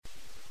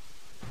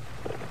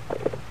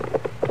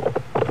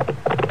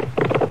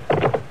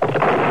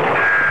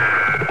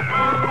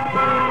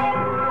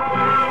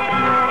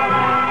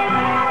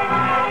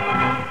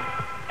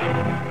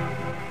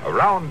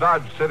around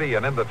Dodge City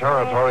and in the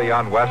territory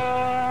on west,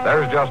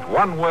 there's just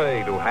one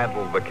way to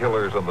handle the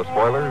killers and the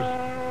spoilers,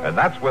 and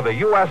that's with a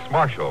U.S.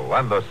 Marshal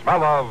and the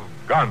smell of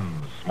gun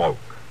smoke.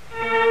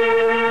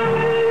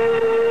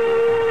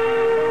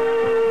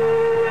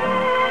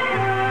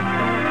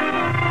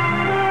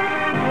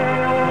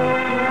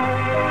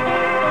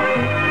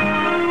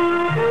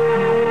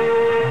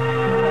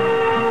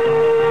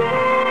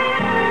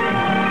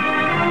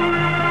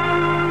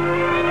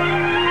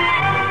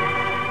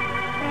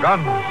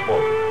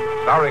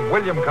 Gunsmoke, starring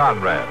William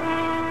Conrad.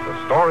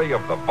 The story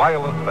of the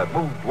violence that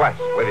moved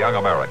west with young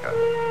America.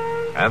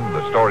 And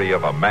the story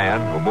of a man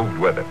who moved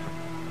with it.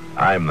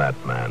 I'm that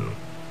man.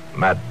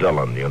 Matt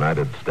Dillon,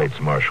 United States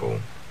Marshal.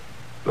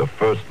 The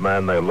first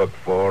man they look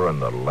for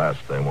and the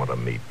last they want to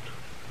meet.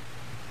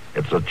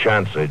 It's a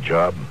chancy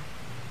job,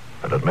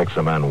 and it makes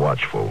a man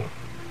watchful.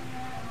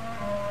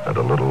 And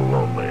a little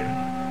lonely.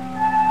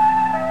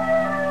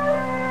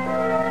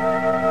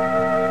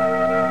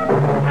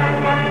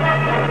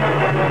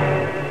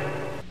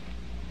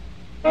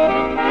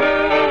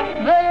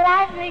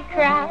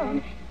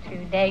 Crowd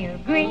today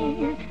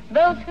agrees.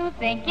 Those who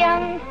think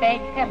young say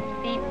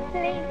Pepsi,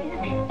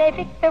 please. They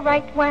picked the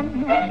right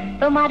one,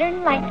 the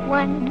modern light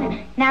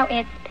one. Now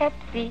it's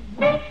Pepsi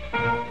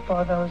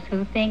for those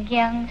who think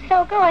young.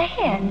 So go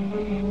ahead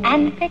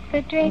and pick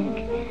the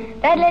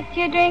drink that lets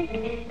you drink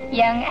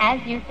young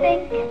as you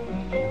think.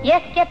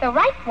 Yes, get the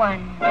right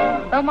one,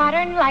 the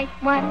modern light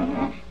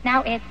one.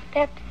 Now it's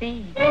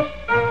Pepsi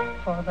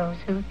for those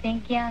who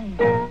think young.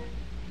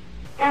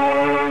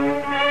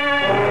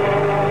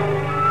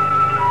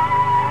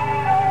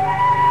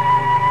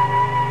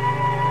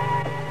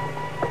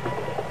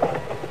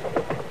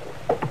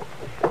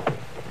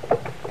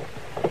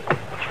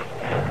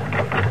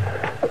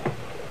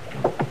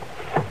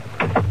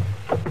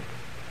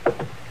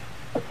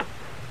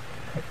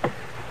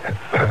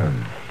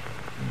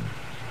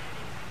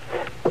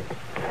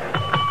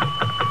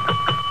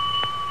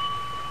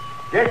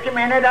 Just a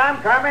minute, I'm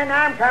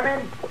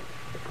coming.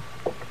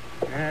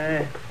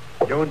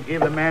 Don't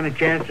give the man a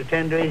chance to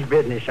tend to his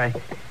business.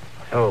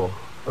 Oh,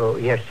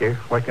 yes, sir.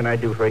 What can I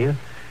do for you?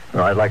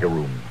 Oh, I'd like a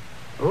room.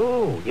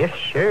 Oh, yes,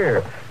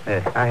 sir.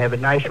 I have a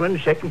nice one,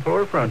 second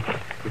floor front.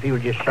 If you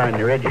would just sign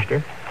the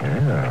register.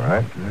 Yeah, all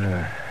right.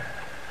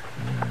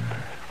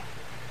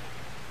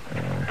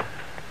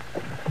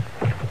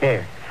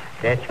 There,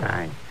 that's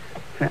fine.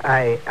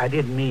 I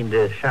didn't mean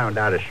to sound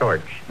out of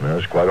sorts.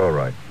 That's quite all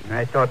right.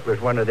 I thought it was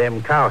one of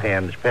them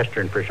cowhands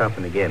pestering for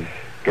something again.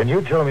 Can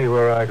you tell me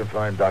where I can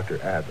find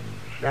Dr. Adams?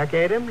 Doc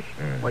Adams?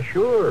 Yeah. Well,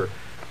 sure.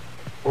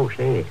 Oh,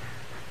 say,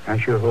 I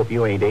sure hope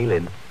you ain't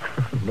ailing.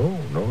 No,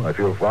 I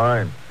feel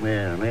fine.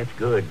 Well, that's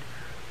good.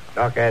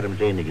 Doc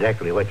Adams ain't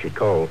exactly what you'd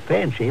call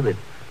fancy, but,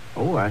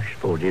 I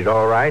suppose he's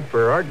all right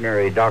for an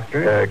ordinary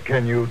doctor.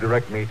 Can you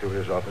direct me to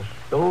his office?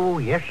 Oh,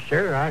 yes,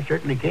 sir, I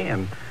certainly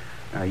can.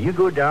 Now, you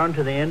go down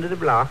to the end of the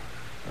block,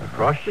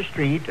 across the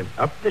street, and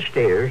up the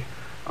stairs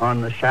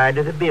on the side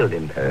of the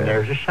building. And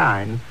there's a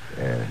sign.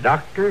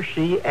 Dr.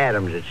 C.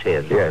 Adams, it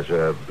says. Yes,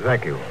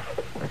 thank you.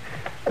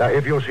 Now,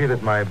 if you'll see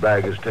that my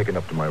bag is taken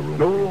up to my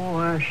room. Oh,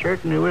 I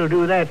certainly will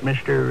do that,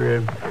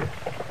 Mr.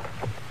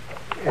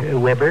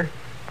 Weber.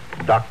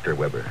 Dr.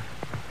 Weber.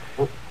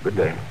 Oh, good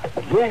day.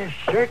 Yes,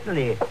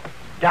 certainly,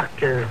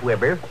 Dr.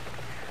 Weber.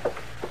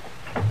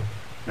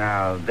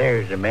 Now,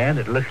 there's a man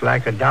that looks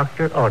like a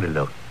doctor ought to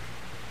look.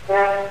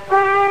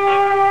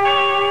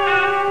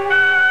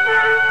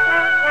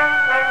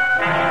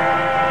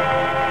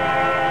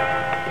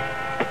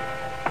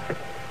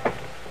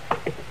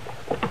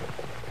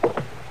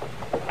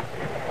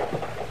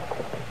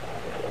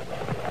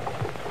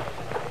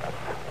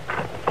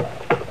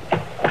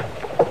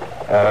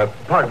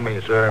 Pardon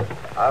me, sir.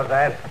 How's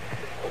that?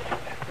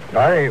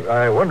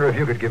 I wonder if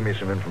you could give me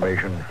some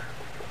information.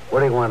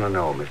 What do you want to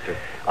know, mister?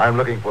 I'm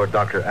looking for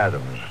Dr.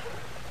 Adams.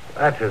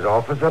 That's his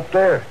office up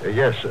there.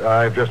 Yes,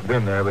 I've just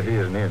been there, but he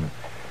isn't in.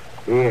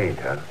 He ain't,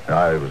 huh?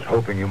 I was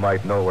hoping you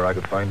might know where I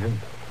could find him.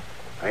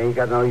 I ain't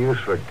got no use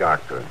for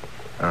doctoring.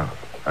 Oh,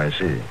 I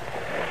see.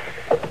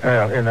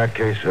 Well, in that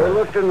case... You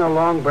looked in the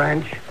Long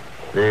Branch?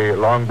 The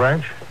Long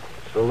Branch?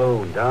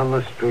 Saloon, down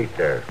the street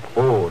there.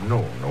 Oh,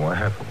 no, I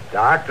haven't.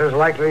 Doctor's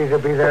likely to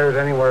be there as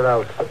anywhere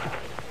else.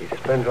 He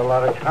spends a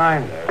lot of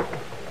time there.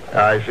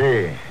 I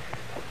see.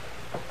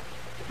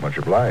 Much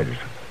obliged.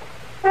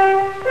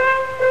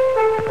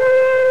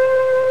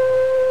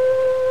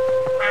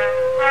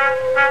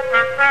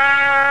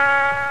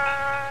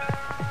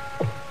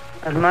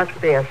 It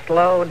must be a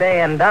slow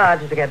day in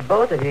Dodge to get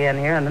both of you in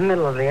here in the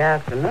middle of the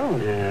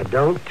afternoon.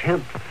 Don't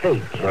tempt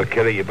fate. Well,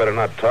 Kitty, you better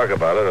not talk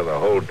about it or the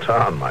whole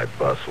town might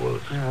bust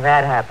loose. Well,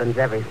 that happens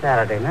every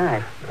Saturday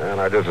night.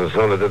 And I just as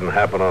soon it didn't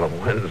happen on a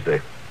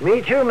Wednesday.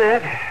 Me too,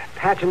 Matt.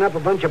 Patching up a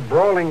bunch of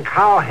brawling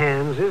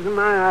cowhands isn't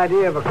my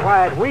idea of a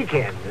quiet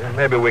weekend. Yeah,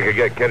 maybe we could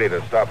get Kitty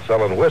to stop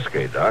selling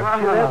whiskey, Doc.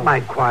 That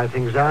might quiet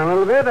things down a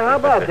little bit. How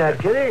about that,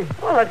 Kitty?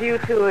 Well, if you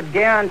two would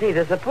guarantee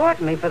to support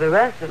me for the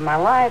rest of my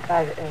life,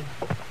 are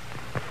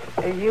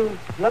you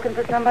looking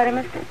for somebody,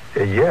 mister?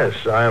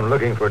 Yes, I am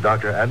looking for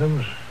Dr.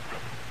 Adams.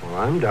 Well, Oh,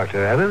 I'm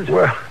Dr. Adams.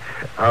 Well,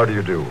 how do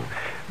you do?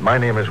 My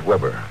name is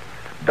Weber.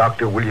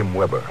 Dr. William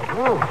Weber.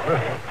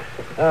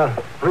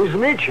 Oh, pleased to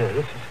meet you.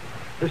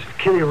 This is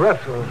Kitty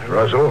Russell.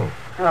 Russell?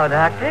 Hello,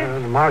 Doctor.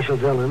 Marshall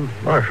Dillon.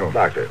 Marshall.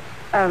 Doctor.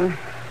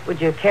 Would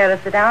you care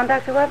to sit down,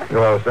 Dr. Weber?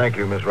 Well, thank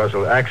you, Miss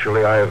Russell.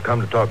 Actually, I have come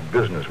to talk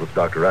business with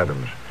Dr.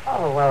 Adams.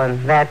 Oh, well,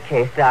 in that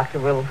case, Doctor,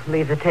 we'll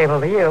leave the table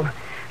to you.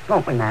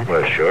 Won't we, Matt?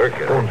 Well, sure,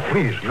 Kitty. Oh,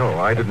 please, no,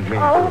 I didn't mean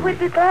Oh, to. we'd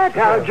be glad to.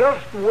 Now,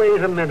 just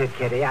wait a minute,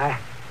 Kitty.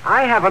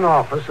 I have an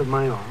office of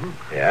my own.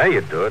 Yeah,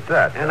 you do it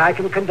that. And I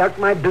can conduct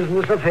my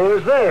business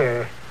affairs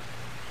there.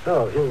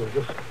 So, you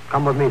just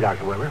come with me,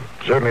 Dr. Weber.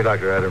 Certainly,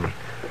 Dr. Adams.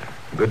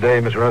 Good day,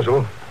 Miss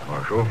Russell.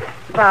 Marshall.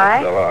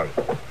 Bye. So long.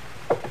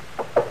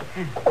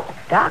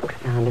 Doc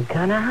sounded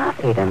kind of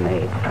huffy to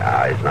me.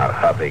 He's not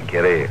huffy,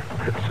 Kitty.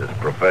 It's his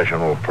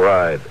professional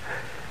pride.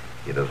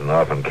 He doesn't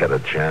often get a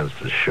chance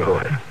to show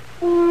it.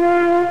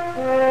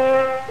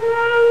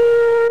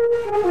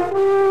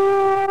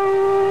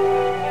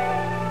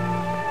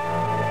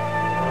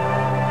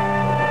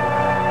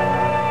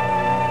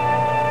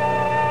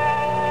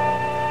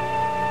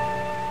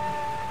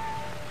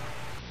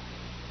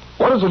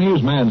 What is a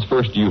newsman's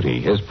first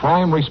duty, his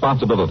prime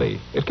responsibility?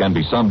 It can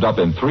be summed up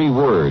in 3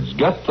 words: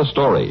 get the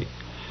story.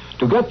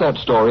 To get that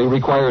story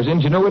requires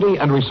ingenuity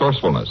and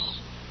resourcefulness.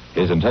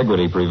 His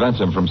integrity prevents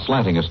him from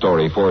slanting a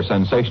story for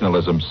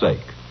sensationalism's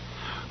sake.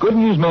 Good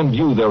newsmen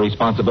view their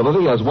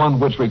responsibility as one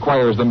which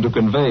requires them to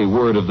convey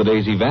word of the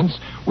day's events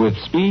with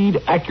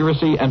speed,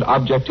 accuracy, and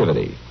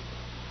objectivity.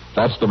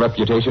 That's the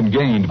reputation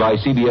gained by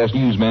CBS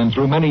newsmen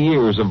through many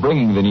years of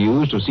bringing the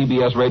news to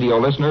CBS radio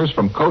listeners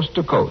from coast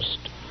to coast.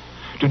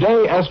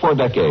 Today, as for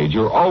decades,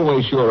 you're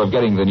always sure of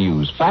getting the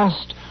news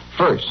fast,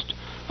 first,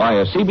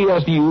 via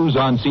CBS News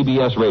on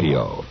CBS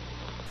Radio.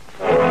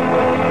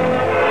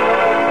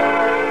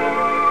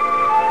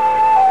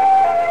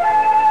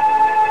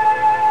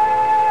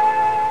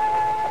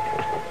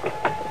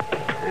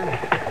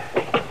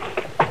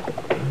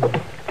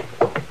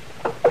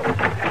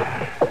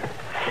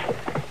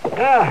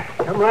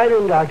 Come right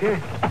in, Doctor.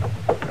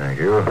 Thank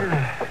you.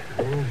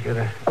 Let's get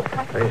a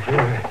place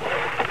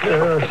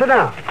here. Sit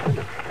down.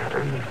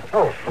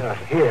 Oh,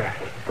 here.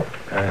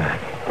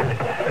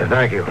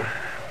 Thank you.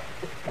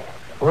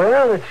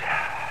 Well, it's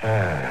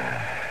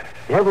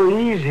never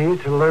easy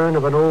to learn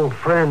of an old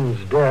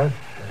friend's death.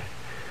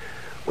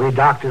 We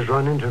doctors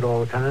run into it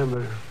all the time,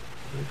 but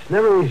it's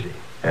never easy.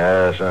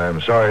 Yes,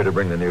 I'm sorry to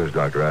bring the news,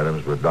 Dr.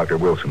 Adams, but Dr.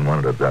 Wilson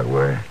wanted it that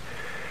way.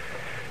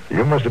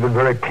 You must have been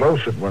very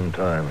close at one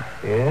time.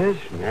 Yes,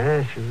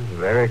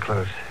 very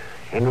close.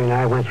 Henry and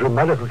I went through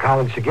medical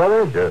college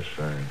together. Yes,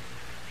 I...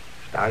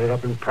 Started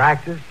up in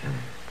practice,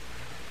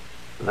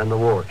 and then the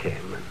war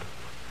came. And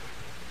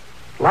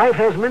life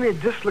has many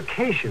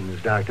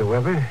dislocations, Dr.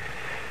 Weber.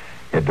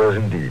 It does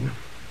indeed.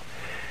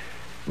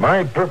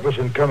 My purpose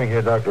in coming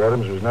here, Dr.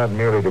 Adams, was not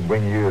merely to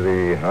bring you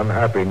the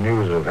unhappy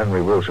news of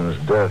Henry Wilson's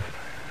death.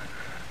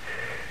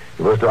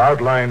 It was to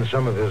outline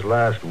some of his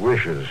last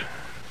wishes.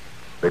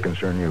 They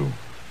concern you.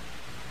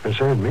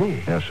 Concern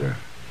me? Yes, sir.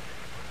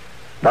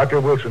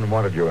 Dr. Wilson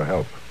wanted your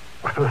help.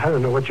 Well, I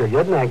don't know what you're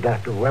getting at,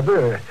 Dr.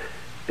 Weber.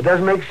 It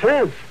doesn't make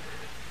sense.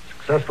 A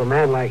successful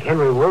man like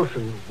Henry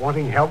Wilson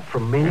wanting help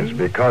from me? It's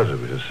because of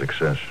his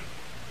success.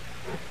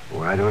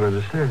 Well, I don't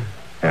understand.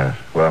 Yes,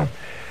 well,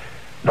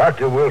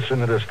 Dr. Wilson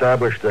had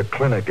established a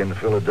clinic in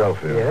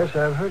Philadelphia. Yes,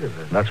 I've heard of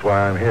it. And that's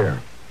why I'm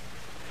here.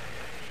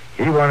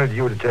 He wanted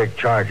you to take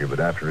charge of it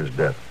after his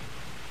death.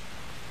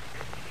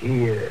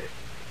 He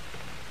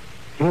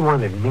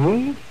wanted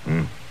me?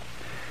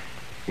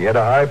 He had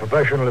a high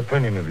professional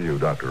opinion of you,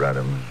 Dr.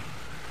 Adams.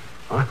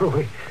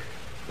 Oh,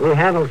 we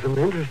handled some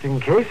interesting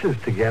cases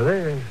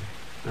together.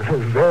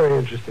 Very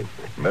interesting.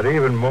 But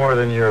even more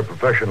than your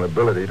professional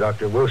ability,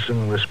 Dr.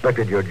 Wilson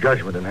respected your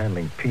judgment in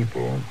handling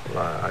people.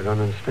 Well, I don't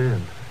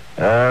understand.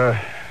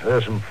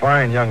 There's some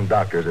fine young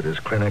doctors at his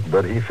clinic,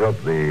 but he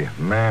felt the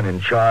man in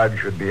charge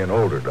should be an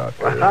older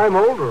doctor. Well, I'm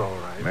older, all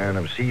right. A man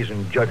of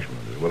seasoned judgment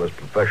as well as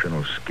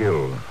professional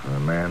skill. A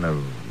man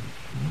of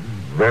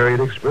varied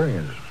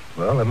experience.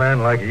 Well, a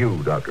man like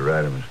you, Dr.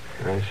 Adams.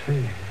 I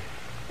see.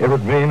 It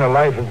would mean a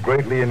life of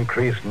greatly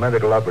increased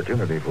medical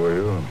opportunity for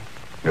you.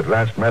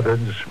 Advanced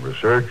methods,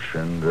 research,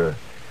 and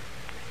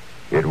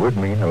it would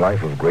mean a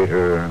life of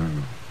greater,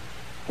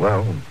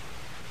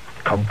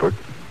 comfort.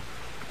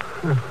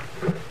 Well,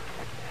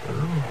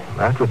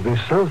 that would be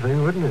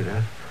something, wouldn't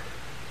it?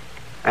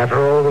 After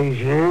all these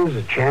years,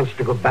 a chance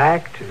to go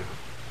back to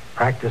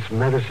practice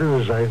medicine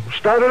as I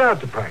started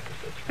out to practice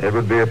it. It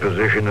would be a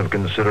position of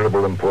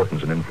considerable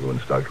importance and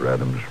influence, Dr.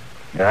 Adams.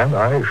 And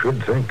I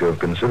should think of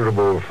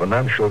considerable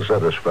financial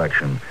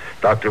satisfaction.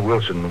 Dr.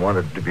 Wilson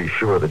wanted to be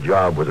sure the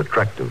job was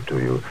attractive to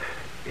you.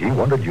 He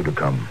wanted you to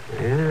come.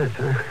 Yes,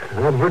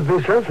 that would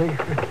be something.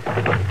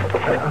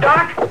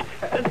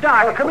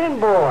 Doc, come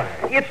in, boy.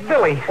 It's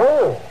Billy.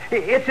 Oh.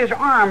 It's his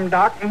arm,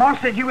 Doc. Mom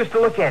said you was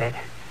to look at it.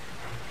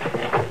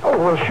 Oh,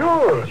 well,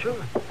 sure.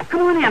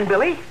 Come on in,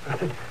 Billy.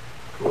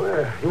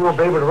 Well, you won't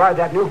be able to ride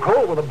that new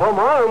colt with a bum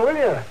arm, will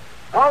you?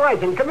 All right,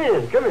 then, come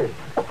in.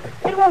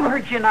 It won't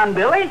hurt you none,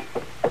 Billy.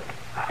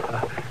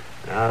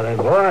 Now then,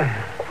 boy,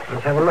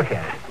 let's have a look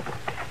at it.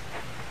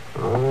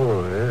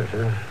 Oh,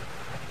 yes.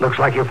 Looks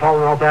like you're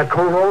falling off that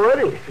colt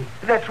already.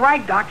 That's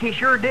right, Doc. He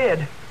sure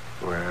did.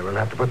 Well, we'll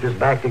have to put this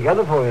back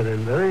together for you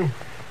then, Billy.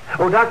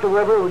 Oh, Dr.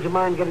 Weber, would you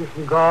mind getting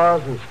some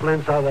gauze and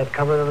splints out of that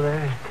cupboard over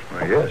there?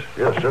 Yes,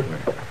 certainly.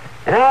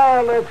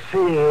 Now, let's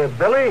see here,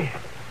 Billy.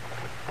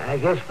 I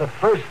guess the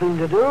first thing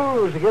to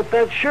do is to get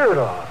that shirt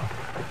off.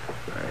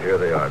 Here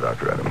they are,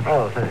 Dr. Adams.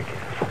 Oh, thank you.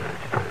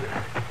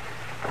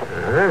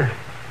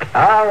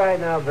 All right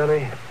now,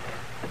 Billy.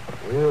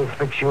 We'll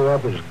fix you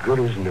up as good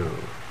as new.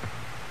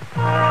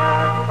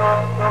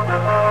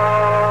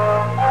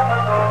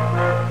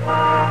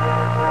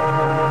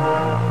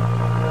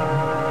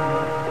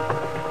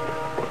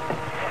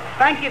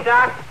 Thank you,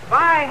 Doc.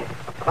 Bye.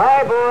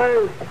 Bye,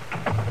 boys.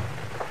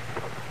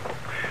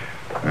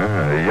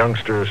 The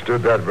youngster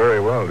stood that very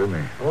well,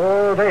 didn't he?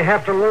 Oh, they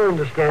have to learn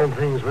to stand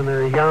things when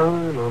they're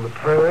young and on the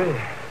prairie.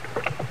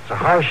 It's a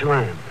harsh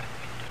land.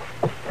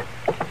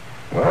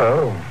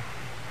 Well,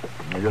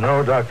 you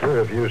know, Doctor,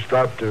 if you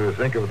stop to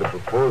think of the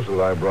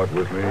proposal I brought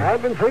with me,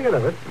 I've been thinking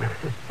of it.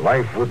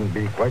 life wouldn't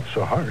be quite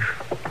so harsh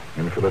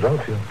in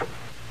Philadelphia.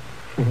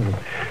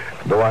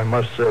 Though I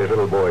must say,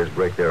 little boys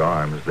break their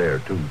arms there,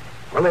 too.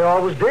 Well, they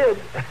always did.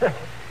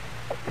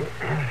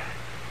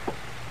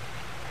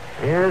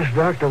 Yes,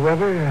 Dr.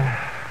 Weber,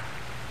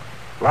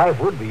 life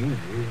would be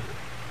easy.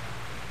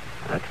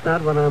 That's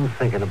not what I'm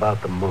thinking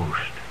about the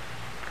most.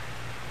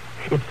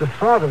 It's the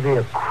thought of the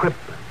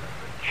equipment,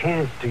 the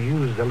chance to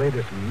use the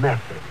latest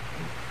method,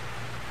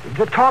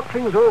 to talk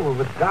things over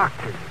with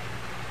doctors,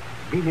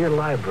 be near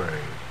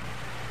libraries.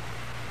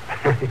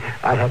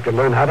 I'd have to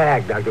learn how to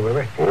act, Dr.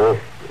 Weber. Oh,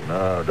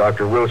 no,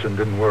 Dr. Wilson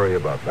didn't worry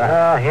about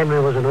that. Henry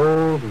was an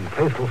old and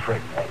faithful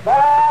friend.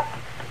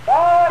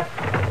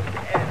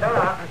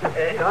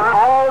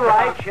 All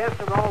right,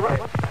 Chester, all right.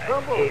 What's the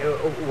trouble?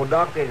 Well,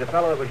 Doc, there's a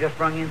fellow that was just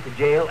brung into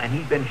jail, and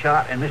he's been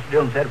shot, and Mr.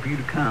 Dillon said for you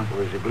to come.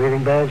 Was he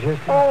bleeding bad,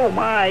 Chester? Oh,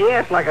 my,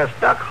 yes, like a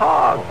stuck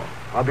hog. Oh,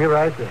 I'll be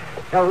right there.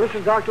 Now, this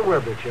is Dr.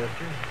 Weber,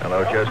 Chester.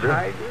 Hello, Chester.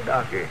 How do you do,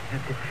 Doctor?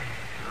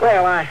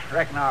 Well, I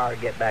reckon I ought to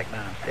get back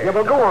downstairs. Yeah,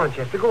 but go on,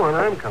 Chester. Go on.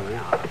 I'm coming.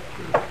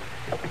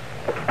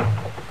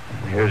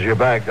 Here's your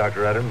bag,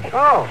 Dr. Adams.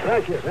 Oh,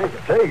 thank you.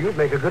 Say, you'd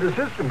make a good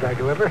assistant,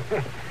 Dr. Weber.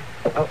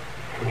 Oh,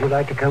 would you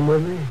like to come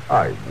with me?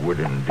 I would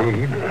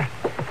indeed.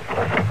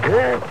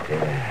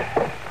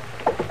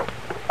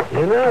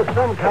 You know,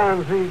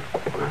 sometimes these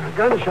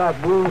gunshot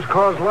wounds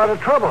cause a lot of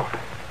trouble.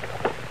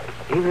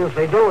 Even if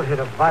they don't hit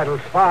a vital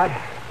spot.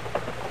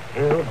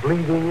 You know,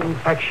 bleeding,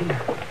 infection,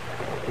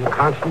 in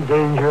constant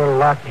danger of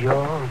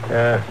lockjaw.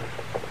 Yeah.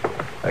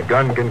 A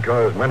gun can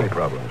cause many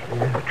problems.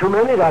 Too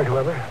many, Dr.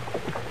 Weber.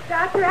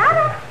 Dr.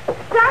 Adams!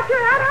 Dr.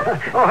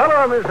 Adams! Oh,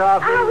 hello, Miss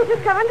Hoffman. I was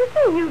just coming to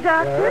see you,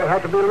 Doctor. It'll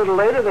have to be a little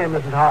later then,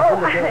 Mrs.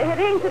 Hoffman. It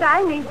ain't that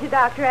I need you,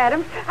 Dr.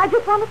 Adams. I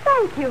just want to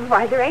thank you.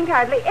 Why, there ain't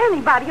hardly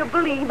anybody who'll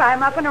believe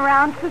I'm up and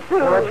around so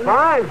soon. Well,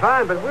 that's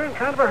fine, but we're in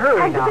kind of a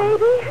hurry And now. the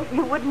baby?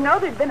 You wouldn't know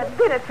there'd been a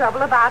bit of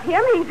trouble about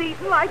him. He's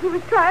eating like he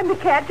was trying to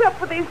catch up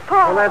with his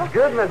paw. Well, that's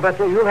good, but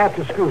you'll have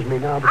to excuse me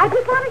now. I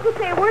just wanted to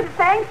say a word of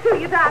thanks to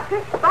you,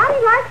 Doctor.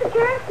 Bonnie likes the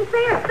chance to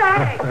say her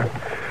thanks.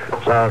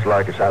 Sounds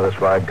like a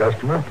satisfied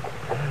customer.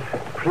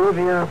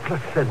 Previa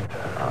placenta.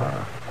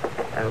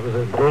 That was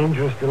a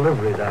dangerous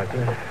delivery,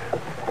 Doctor.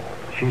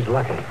 She's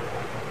lucky.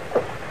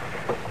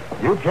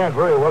 You can't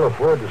very well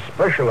afford to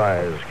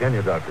specialize, can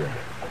you, Doctor?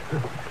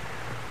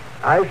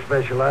 I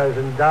specialize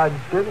in Dodge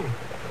City.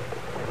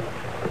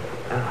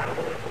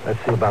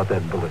 Let's see about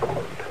that bullet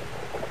wound.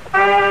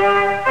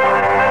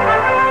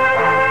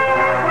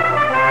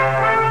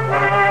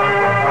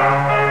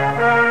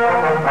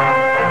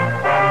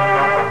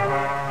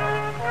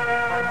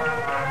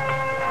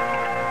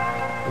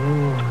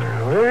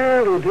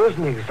 Well, it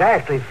isn't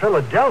exactly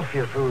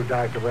Philadelphia food,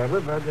 Dr.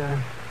 Weber, but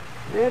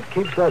it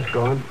keeps us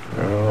going.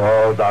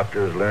 All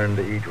doctors learn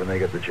to eat when they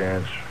get the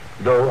chance.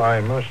 Though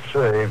I must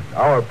say,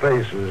 our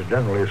pace is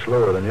generally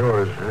slower than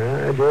yours.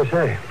 I dare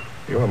say.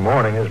 Your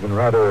morning has been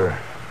rather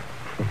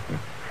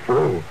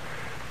full.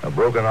 A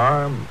broken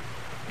arm,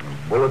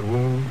 a bullet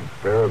wound,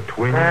 a pair of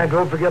twins.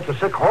 Don't forget the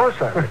sick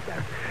horse I heard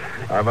that.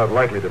 I'm not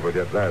likely to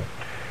forget that.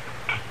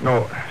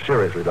 No,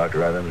 seriously,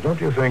 Dr. Adams, don't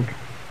you think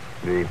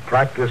the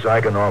practice I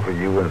can offer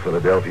you in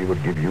Philadelphia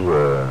would give you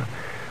a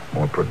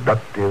more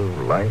productive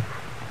life?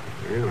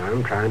 Well,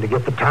 I'm trying to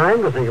get the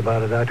time to think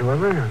about it, Dr.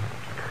 Weber.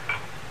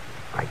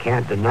 I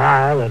can't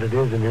deny that it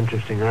is an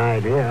interesting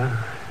idea.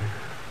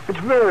 It's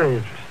very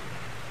interesting.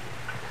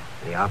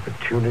 The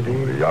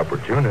opportunity. The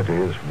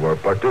opportunities for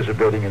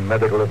participating in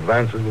medical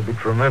advances would be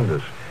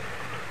tremendous.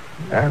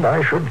 And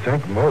I should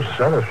think most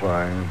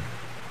satisfying.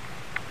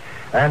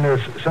 And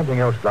there's something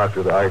else,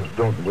 Doctor, that I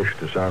don't wish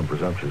to sound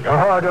presumptuous.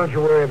 Oh, don't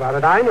you worry about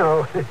it. I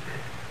know.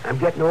 I'm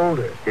getting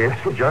older.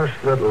 It's just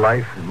that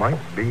life might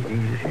be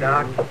easier.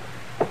 Doc.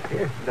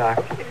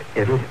 Doc,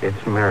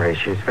 it's Mary.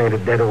 She's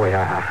fainted dead away.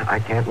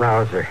 I can't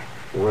rouse her.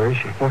 Where is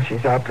she? Well,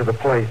 she's out to the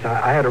place.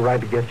 I had a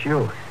ride to get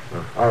you.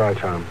 All right,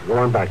 Tom. Go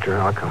on back, Jerry.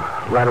 I'll come.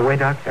 Right away,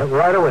 Doc?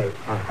 Right away.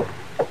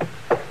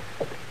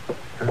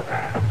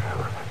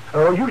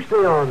 Oh, you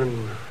stay on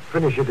and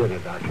finish your dinner,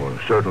 Doctor. Well,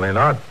 certainly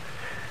not.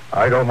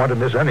 I don't want to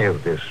miss any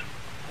of this.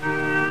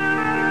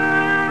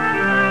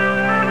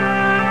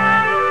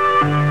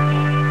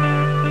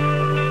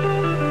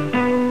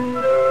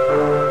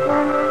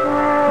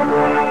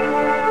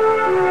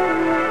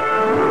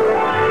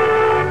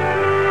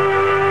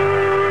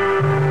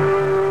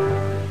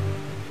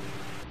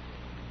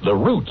 The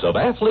roots of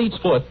athlete's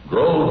foot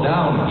grow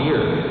down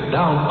here,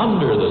 down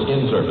under the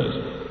skin surface.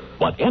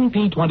 But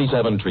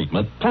NP27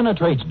 treatment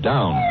penetrates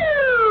down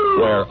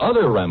where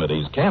other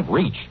remedies can't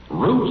reach.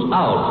 Roots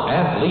out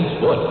athlete's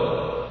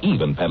foot.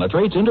 Even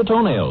penetrates into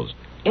toenails.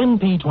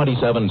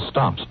 NP27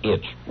 stops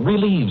itch,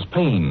 relieves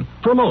pain,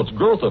 promotes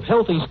growth of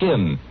healthy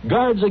skin,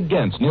 guards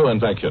against new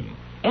infection.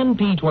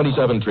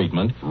 NP27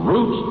 treatment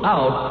roots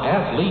out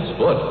athlete's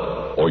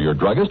foot. Or your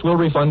druggist will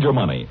refund your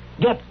money.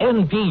 Get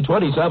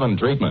NP27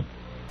 treatment.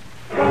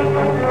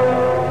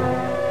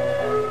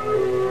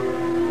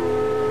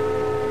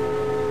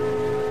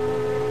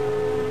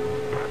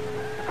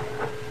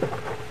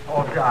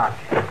 Oh, Doc.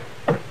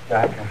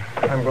 Doc,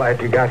 I'm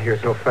glad you got here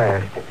so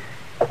fast.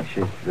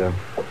 She's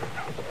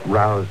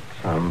roused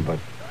some, but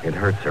it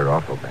hurts her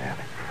awful bad.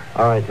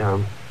 All right,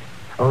 Tom.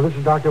 Oh, this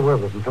is Dr.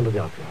 Weber from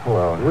Philadelphia.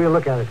 Hello. We'll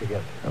look at it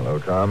together. Hello,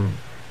 Tom.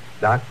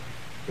 Doc,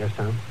 Yes,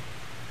 Tom?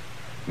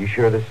 you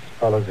sure this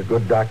fellow's a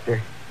good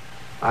doctor?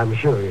 I'm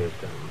sure he is,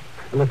 Tom.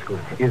 Let's go.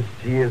 Is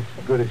he as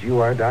good as you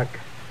are, Doc?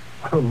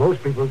 Well,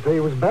 most people say he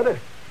was better.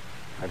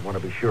 I'd want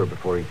to be sure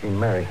before he seen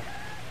Mary.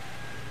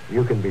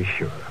 You can be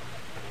sure.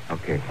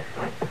 Okay.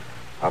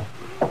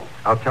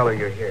 I'll tell her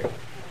you're here.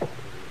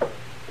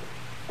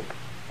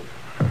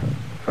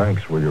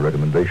 Thanks for your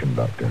recommendation,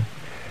 Doctor.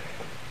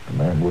 A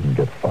man wouldn't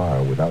get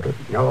far without it.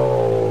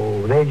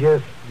 No, they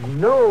just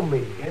know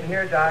me. In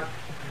here, Doc.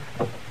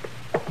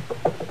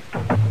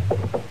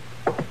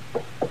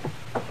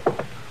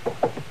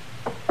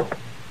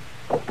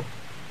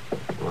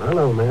 Well,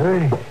 hello,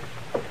 Mary.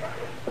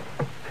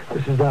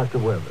 This is Dr.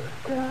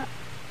 Weber.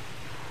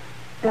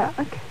 Doc,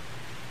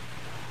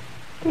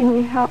 can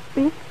you help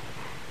me?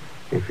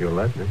 If you'll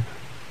let me.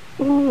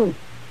 You mean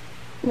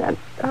that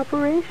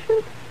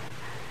operation?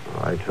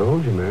 Oh, I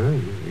told you, Mary.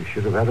 You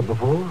should have had it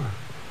before.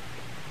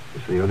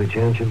 It's the only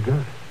chance you've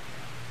got.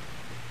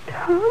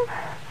 Tom?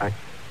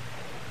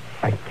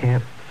 I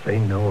can't say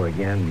no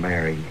again,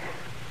 Mary.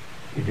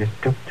 You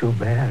just took too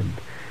bad.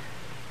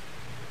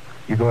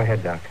 You go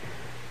ahead, Doc.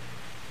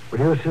 Will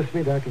you assist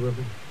me, Dr.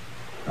 Weber?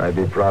 I'd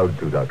be proud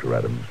to, Dr.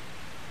 Adams.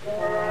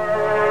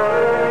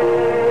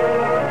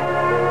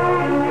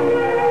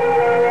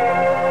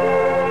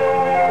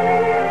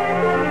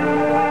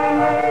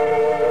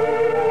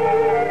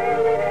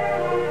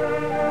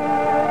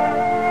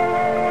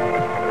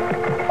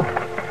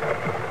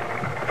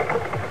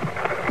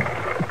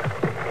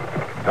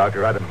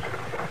 Dr. Adams.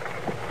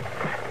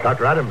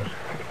 Dr. Adams.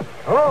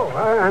 Oh,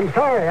 I'm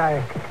sorry.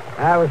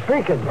 I was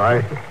thinking.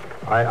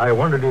 I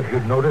wondered if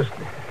you'd noticed.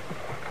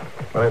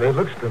 Well, it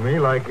looks to me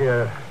like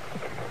an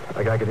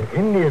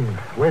Indian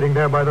waiting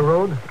there by the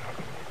road.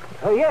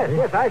 Oh,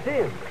 yes, I see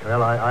him.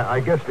 Well, I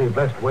guess the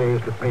best way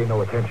is to pay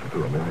no attention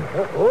to him, isn't it?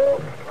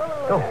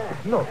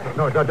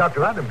 No,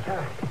 Dr. Adams.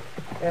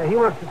 He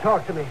wants to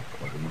talk to me.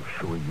 Well, are you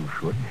sure you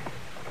should?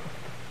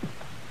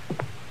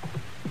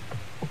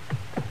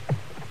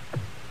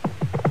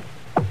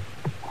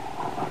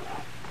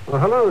 Well,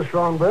 hello,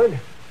 Strongbird.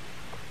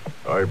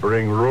 I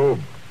bring robe.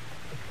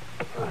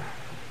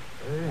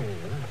 Hey,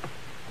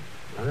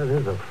 that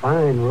is a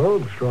fine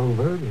robe,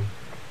 Strongbird.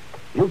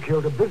 You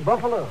killed a big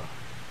buffalo.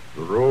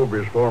 The robe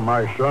is for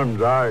my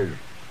son's eyes.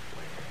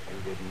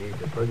 You didn't need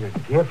to bring a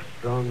gift,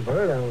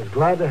 Strongbird. I was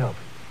glad to help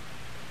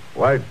you.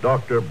 White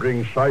doctor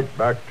brings sight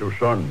back to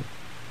son.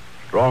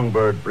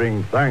 Strongbird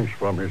brings thanks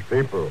from his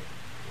people.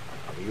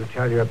 You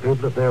tell your people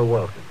that they're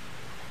welcome.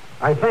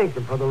 I thank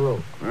them for the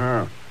robe.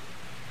 Yeah.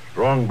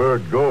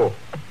 Strongbird, go.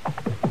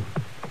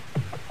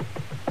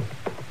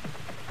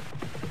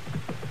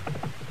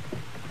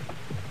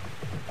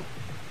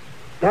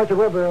 Dr.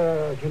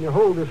 Weber, can you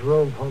hold this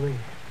robe for me?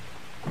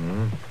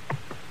 Hmm?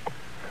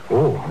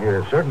 Oh,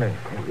 yes, certainly.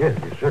 Yes,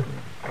 certainly.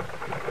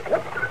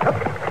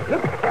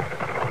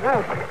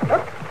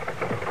 Up.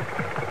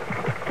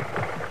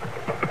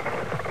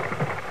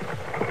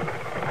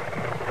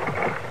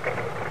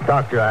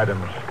 Dr.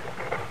 Adams,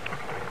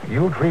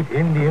 you treat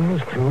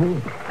Indians,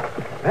 too?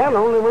 Well,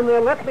 only when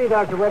they'll let me,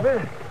 Dr.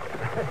 Weber.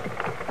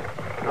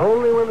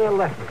 Only when they'll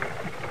let me.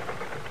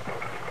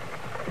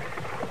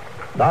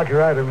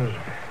 Dr. Adams,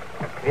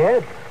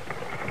 Yes?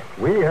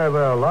 we have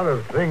a lot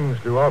of things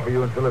to offer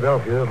you in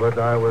Philadelphia, but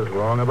I was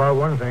wrong about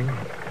one thing.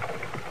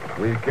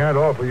 We can't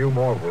offer you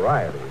more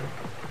variety.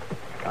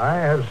 I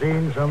have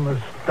seen some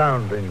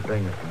astounding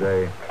things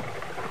today.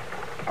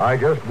 I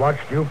just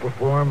watched you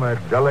perform a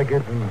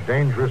delicate and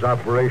dangerous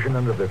operation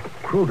under the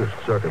crudest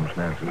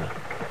circumstances,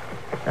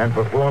 and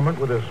perform it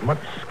with as much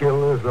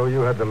skill as though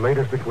you had the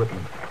latest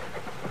equipment.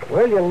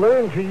 Well, you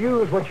learn to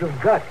use what you've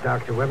got,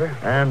 Dr. Weber.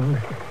 And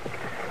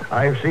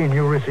I've seen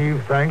you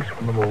receive thanks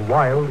from the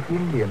wild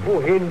Indians.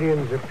 Oh,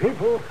 Indians are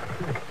people.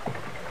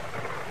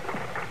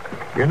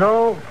 You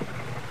know,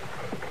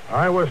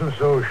 I wasn't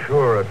so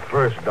sure at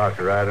first,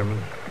 Dr.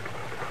 Adams.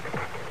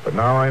 But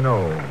now I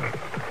know.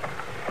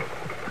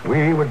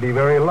 We would be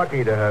very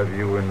lucky to have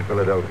you in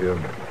Philadelphia.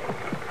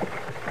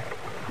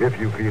 If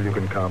you feel you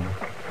can come.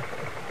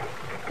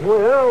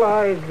 Well,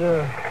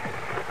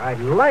 I'd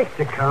like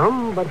to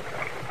come, but...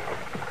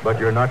 But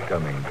you're not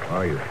coming,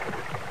 are you?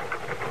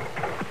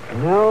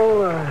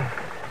 No,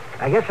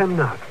 I guess I'm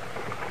not.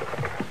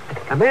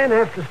 A man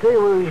has to stay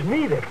where he's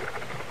needed.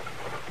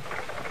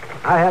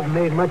 I haven't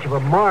made much of a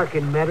mark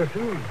in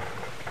medicine.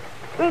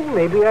 Then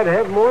maybe I'd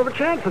have more of a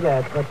chance of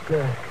that,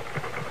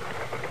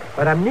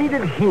 but I'm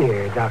needed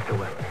here, Dr.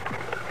 Weber.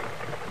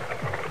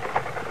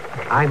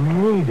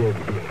 I'm needed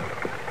here.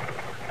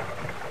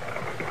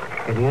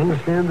 Can you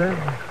understand that?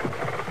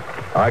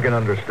 I can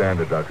understand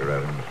it, Dr.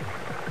 Adams.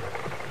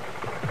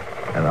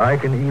 And I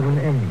can even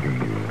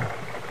envy you.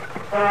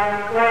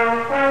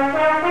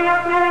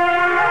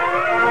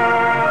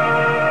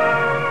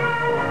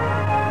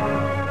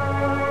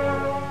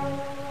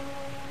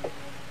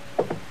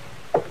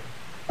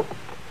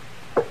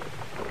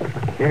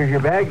 Here's your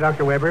bag,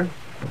 Dr. Weber.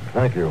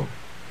 Thank you.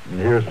 And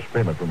here's the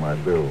payment for my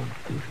bill.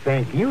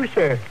 Thank you,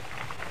 sir.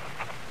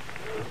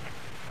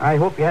 I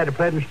hope you had a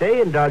pleasant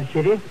stay in Dodge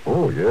City.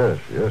 Oh, yes,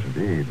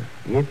 indeed.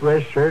 It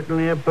was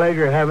certainly a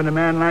pleasure having a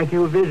man like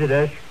you visit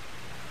us.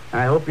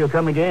 I hope you'll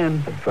come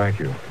again. Thank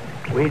you.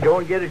 We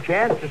don't get a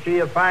chance to see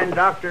a fine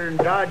doctor in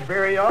Dodge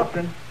very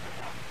often.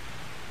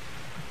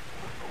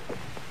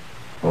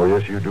 Oh,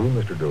 yes, you do,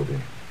 Mr. Dobie.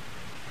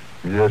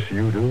 Yes,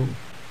 you do.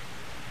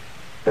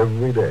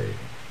 Every day.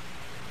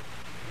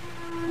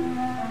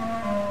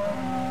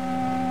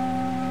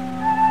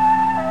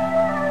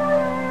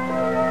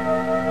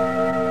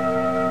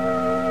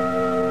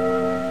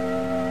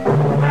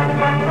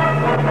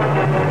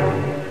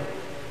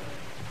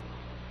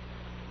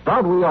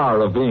 Proud we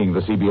are of being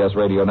the CBS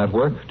Radio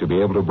Network to be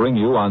able to bring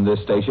you on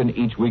this station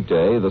each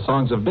weekday the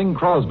songs of Bing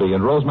Crosby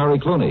and Rosemary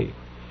Clooney.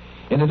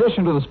 In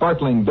addition to the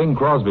sparkling Bing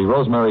Crosby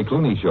Rosemary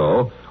Clooney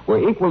show,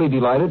 we're equally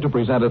delighted to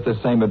present at this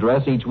same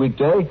address each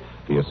weekday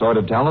the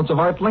assorted talents of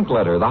Art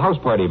Linkletter, the House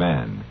Party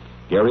Man,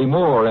 Gary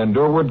Moore and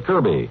Durward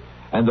Kirby,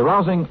 and the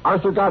rousing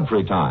Arthur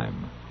Godfrey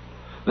Time.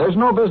 There's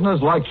no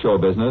business like show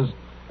business,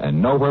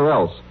 and nowhere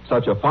else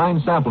such a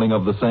fine sampling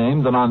of the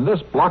same than on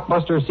this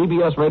blockbuster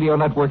CBS Radio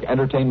Network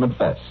Entertainment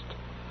Fest.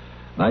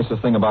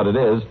 Nicest thing about it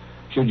is,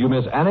 should you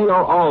miss any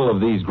or all of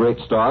these great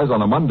stars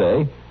on a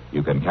Monday,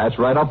 you can catch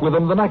right up with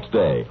them the next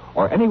day,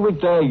 or any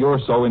weekday you're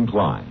so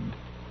inclined.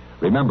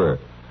 Remember,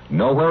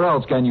 nowhere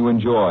else can you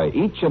enjoy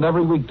each and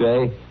every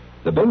weekday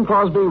the Bing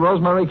Crosby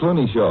Rosemary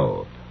Clooney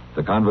Show,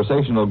 the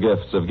conversational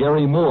gifts of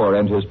Gary Moore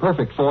and his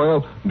perfect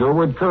foil,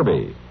 Durward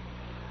Kirby,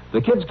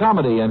 the kids'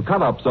 comedy and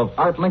cut-ups of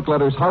Art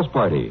Linkletter's House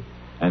Party,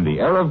 and the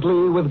air of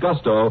glee with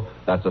gusto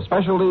that's a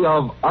specialty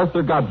of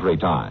Arthur Godfrey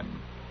Time.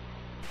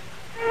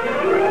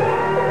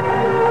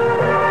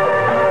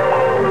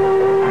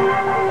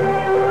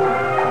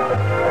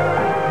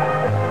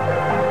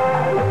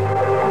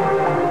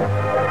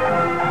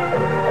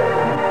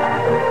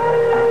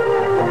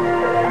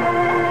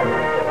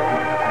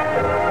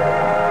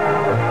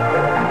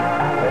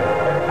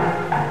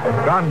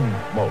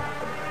 Gunsmoke.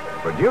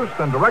 Produced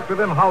and directed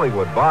in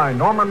Hollywood by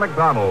Norman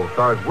Macdonald,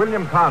 stars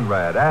William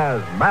Conrad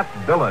as Matt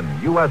Dillon,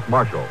 U.S.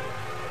 Marshal.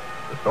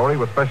 The story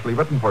was specially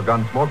written for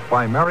Gunsmoke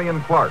by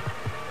Marion Clark,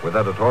 with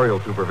editorial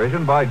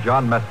supervision by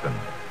John Meston.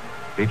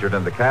 Featured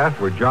in the cast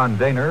were John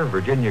Daner,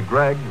 Virginia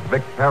Gregg,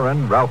 Vic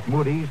Perrin, Ralph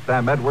Moody,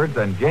 Sam Edwards,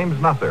 and James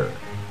Nusser.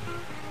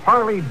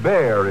 Harley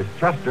Bear is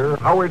Chester,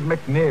 Howard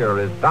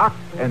McNear is Doc,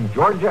 and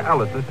Georgia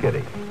Ellis is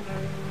Kitty.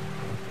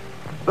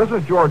 This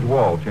is George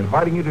Walsh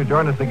inviting you to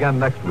join us again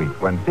next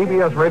week when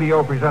CBS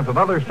Radio presents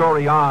another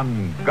story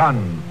on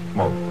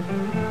Gunsmoke.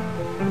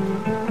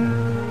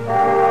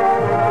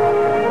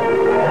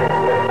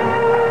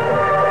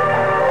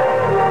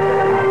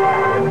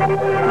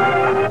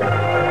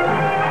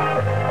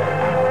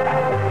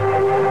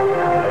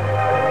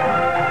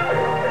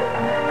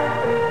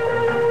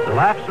 The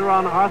Laughs are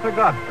on Arthur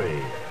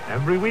Godfrey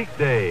every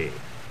weekday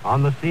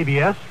on the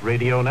CBS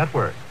Radio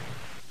Network.